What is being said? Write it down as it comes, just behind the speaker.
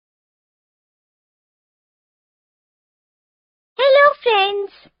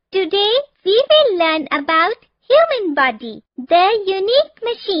friends, today we will learn about human body, the unique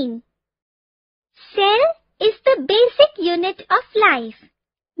machine. Cell is the basic unit of life.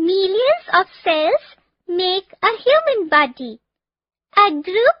 Millions of cells make a human body. A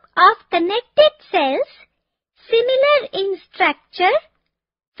group of connected cells, similar in structure,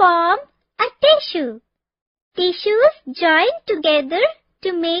 form a tissue. Tissues join together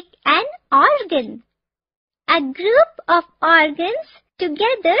to make an organ. A group of organs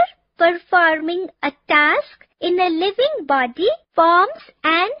together performing a task in a living body forms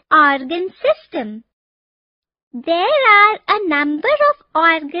an organ system. There are a number of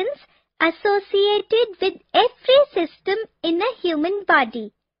organs associated with every system in a human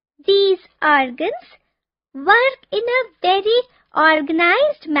body. These organs work in a very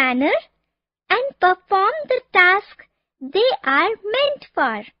organized manner and perform the task they are meant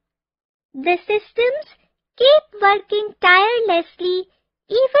for. The systems keep working tirelessly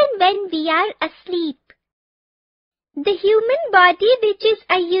even when we are asleep. The human body, which is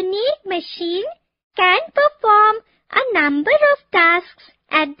a unique machine, can perform a number of tasks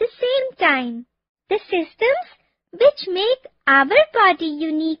at the same time. The systems which make our body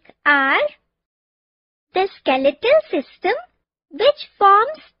unique are the skeletal system, which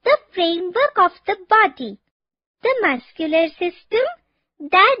forms the framework of the body, the muscular system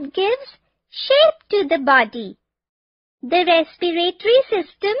that gives shape to the body, the respiratory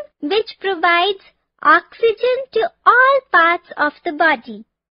system which provides oxygen to all parts of the body,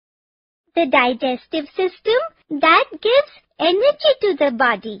 the digestive system that gives energy to the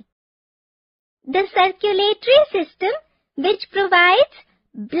body, the circulatory system which provides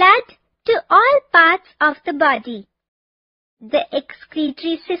blood to all parts of the body, the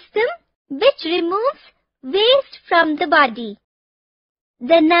excretory system which removes waste from the body,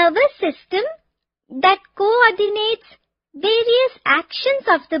 the nervous system that coordinates various actions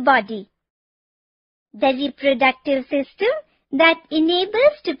of the body, the reproductive system that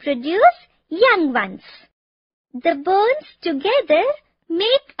enables to produce young ones. The bones together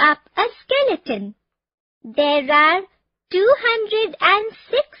make up a skeleton. There are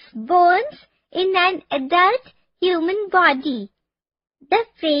 206 bones in an adult human body. The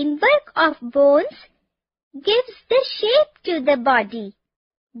framework of bones gives the shape to the body.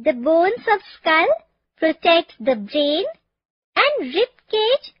 The bones of skull protect the brain and rib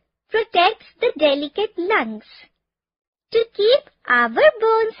cage protects the delicate lungs. To keep our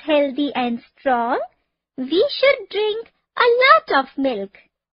bones healthy and strong, we should drink a lot of milk.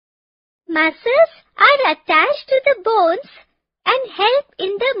 Muscles are attached to the bones and help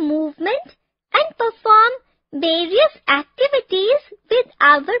in the movement and perform various activities with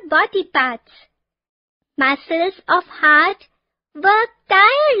our body parts. Muscles of heart work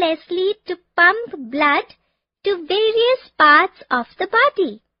tirelessly to pump blood to various parts of the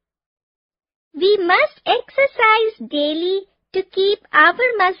body. We must exercise daily to keep our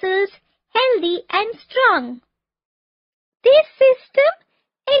muscles healthy and strong. This system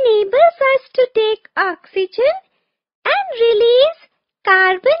enables us to take oxygen and release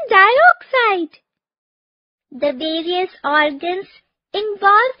carbon dioxide. The various organs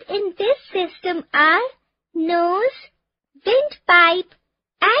involved in this system are nose, windpipe,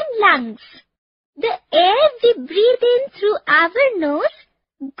 and lungs. The air we breathe in through our nose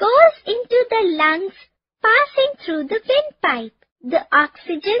goes into the lungs, passing through the windpipe. The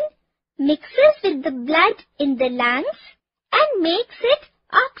oxygen mixes with the blood in the lungs and makes it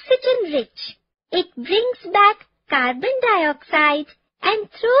oxygen-rich. It brings back carbon dioxide and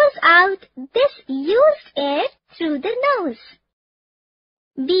throws out this used air through the nose.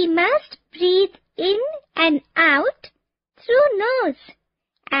 We must breathe in and out through nose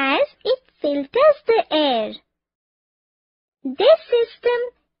as it filters the air. This system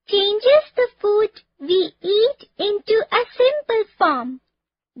changes the food we eat into a simple form.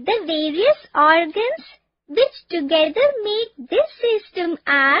 The various organs which together make this system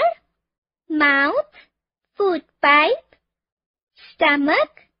are mouth, food pipe,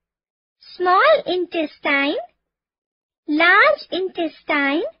 stomach, small intestine, large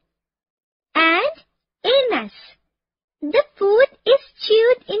intestine, and anus. The food is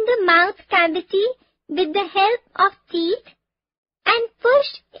chewed in the mouth cavity with the help of teeth and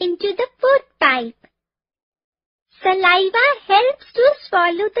pushed into the food pipe. Saliva helps to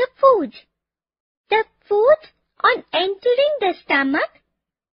swallow the food. The food, on entering the stomach,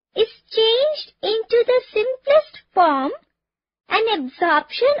 is changed into the simplest form. An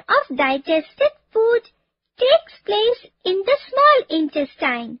absorption of digested food takes place in the small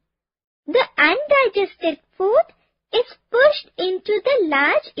intestine. The undigested food is pushed into the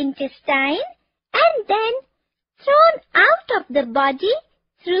large intestine and then thrown out of the body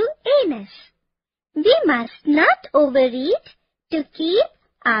through anus. We must not overeat to keep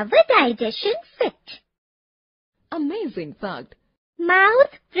our digestion fit. Amazing fact.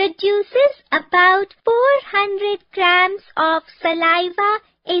 Mouth produces about 400 grams of saliva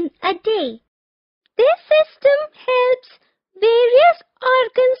in a day. This system helps various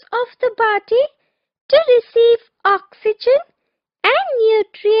organs of the body to receive oxygen and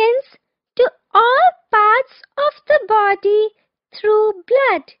nutrients to all parts of the body through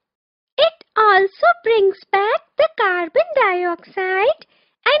blood. It also brings back the carbon dioxide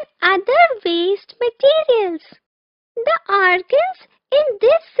and other waste materials. The organs in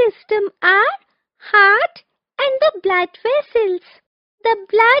this system are heart and the blood vessels. The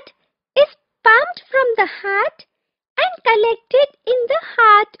blood is pumped from the heart and collected in the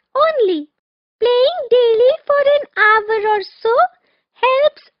heart only. Playing daily for an hour or so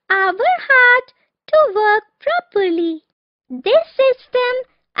helps our heart to work properly. This system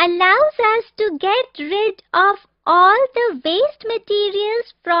allows us to get rid of all the waste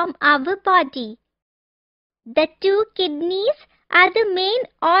materials from our body. The 2 kidneys are the main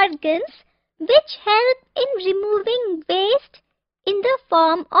organs which help in removing waste in the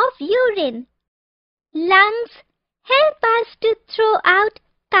form of urine. Lungs help us to throw out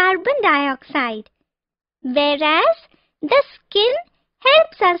carbon dioxide, whereas the skin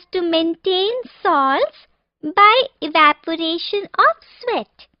helps us to maintain salts by evaporation of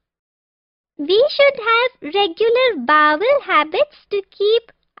sweat. We should have regular bowel habits to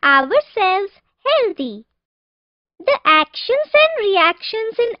keep ourselves healthy. The actions and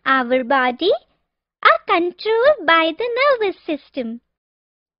reactions in our body are controlled by the nervous system.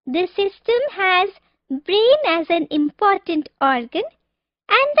 The system has brain as an important organ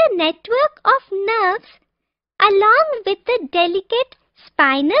and the network of nerves along with the delicate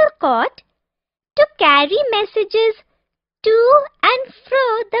spinal cord to carry messages to and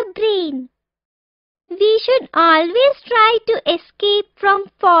fro the brain. We should always try to escape from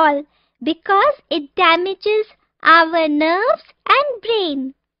fall because it damages our nerves and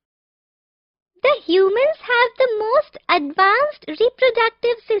brain. The humans have the most advanced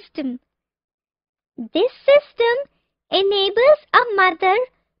reproductive system. This system enables a mother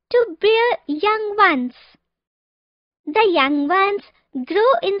to bear young ones. The young ones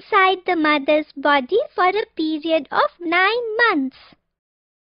grow inside the mother's body for a period of 9 months.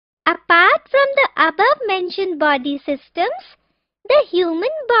 Apart from the above-mentioned body systems, the human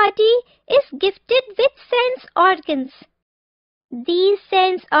body is gifted with sense organs. These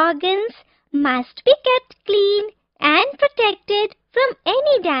sense organs must be kept clean and protected from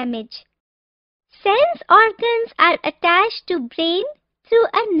any damage. Sense organs are attached to brain through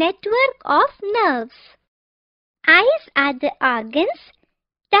a network of nerves. Eyes are the organs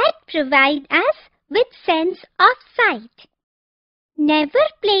that provide us with sense of sight. Never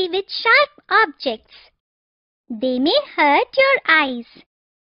play with sharp objects. They may hurt your eyes.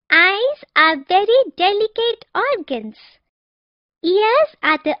 Eyes are very delicate organs. Ears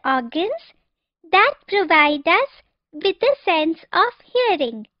are the organs that provide us with a sense of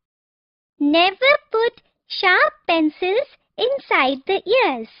hearing. Never put sharp pencils inside the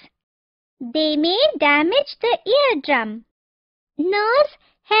ears. They may damage the eardrum. Nose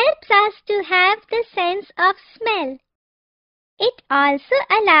helps us to have the sense of smell. It also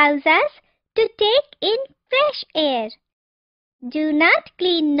allows us to take in fresh air. Do not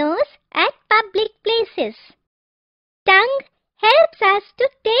clean nose at public places. Tongue helps us to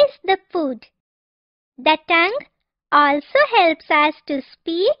taste the food. The tongue also helps us to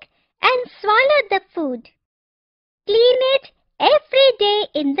speak and swallow the food. Clean it every day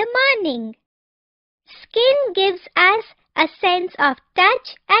in the morning. Skin gives us a sense of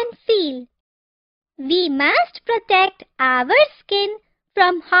touch and feel. We must protect our skin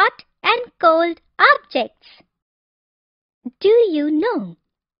from hot and cold objects. Do you know?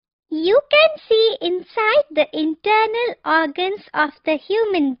 You can see inside the internal organs of the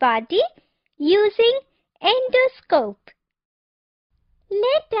human body using endoscope.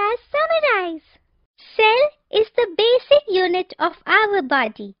 Let us summarize. Cell is the basic unit of our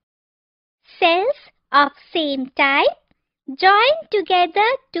body. Cells of same type join together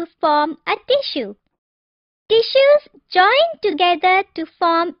to form a tissue. Tissues join together to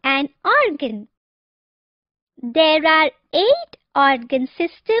form an organ. There are 8 organ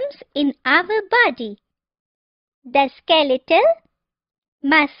systems in our body. The skeletal,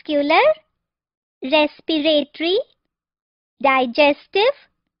 muscular, respiratory, digestive,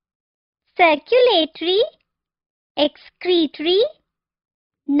 circulatory, excretory,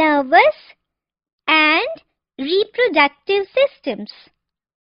 nervous, and reproductive systems.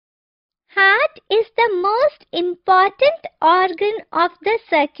 Heart is the most important organ of the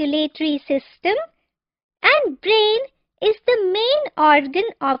circulatory system and brain is the main organ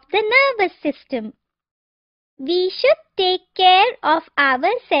of the nervous system. We should take care of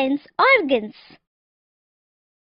our sense organs.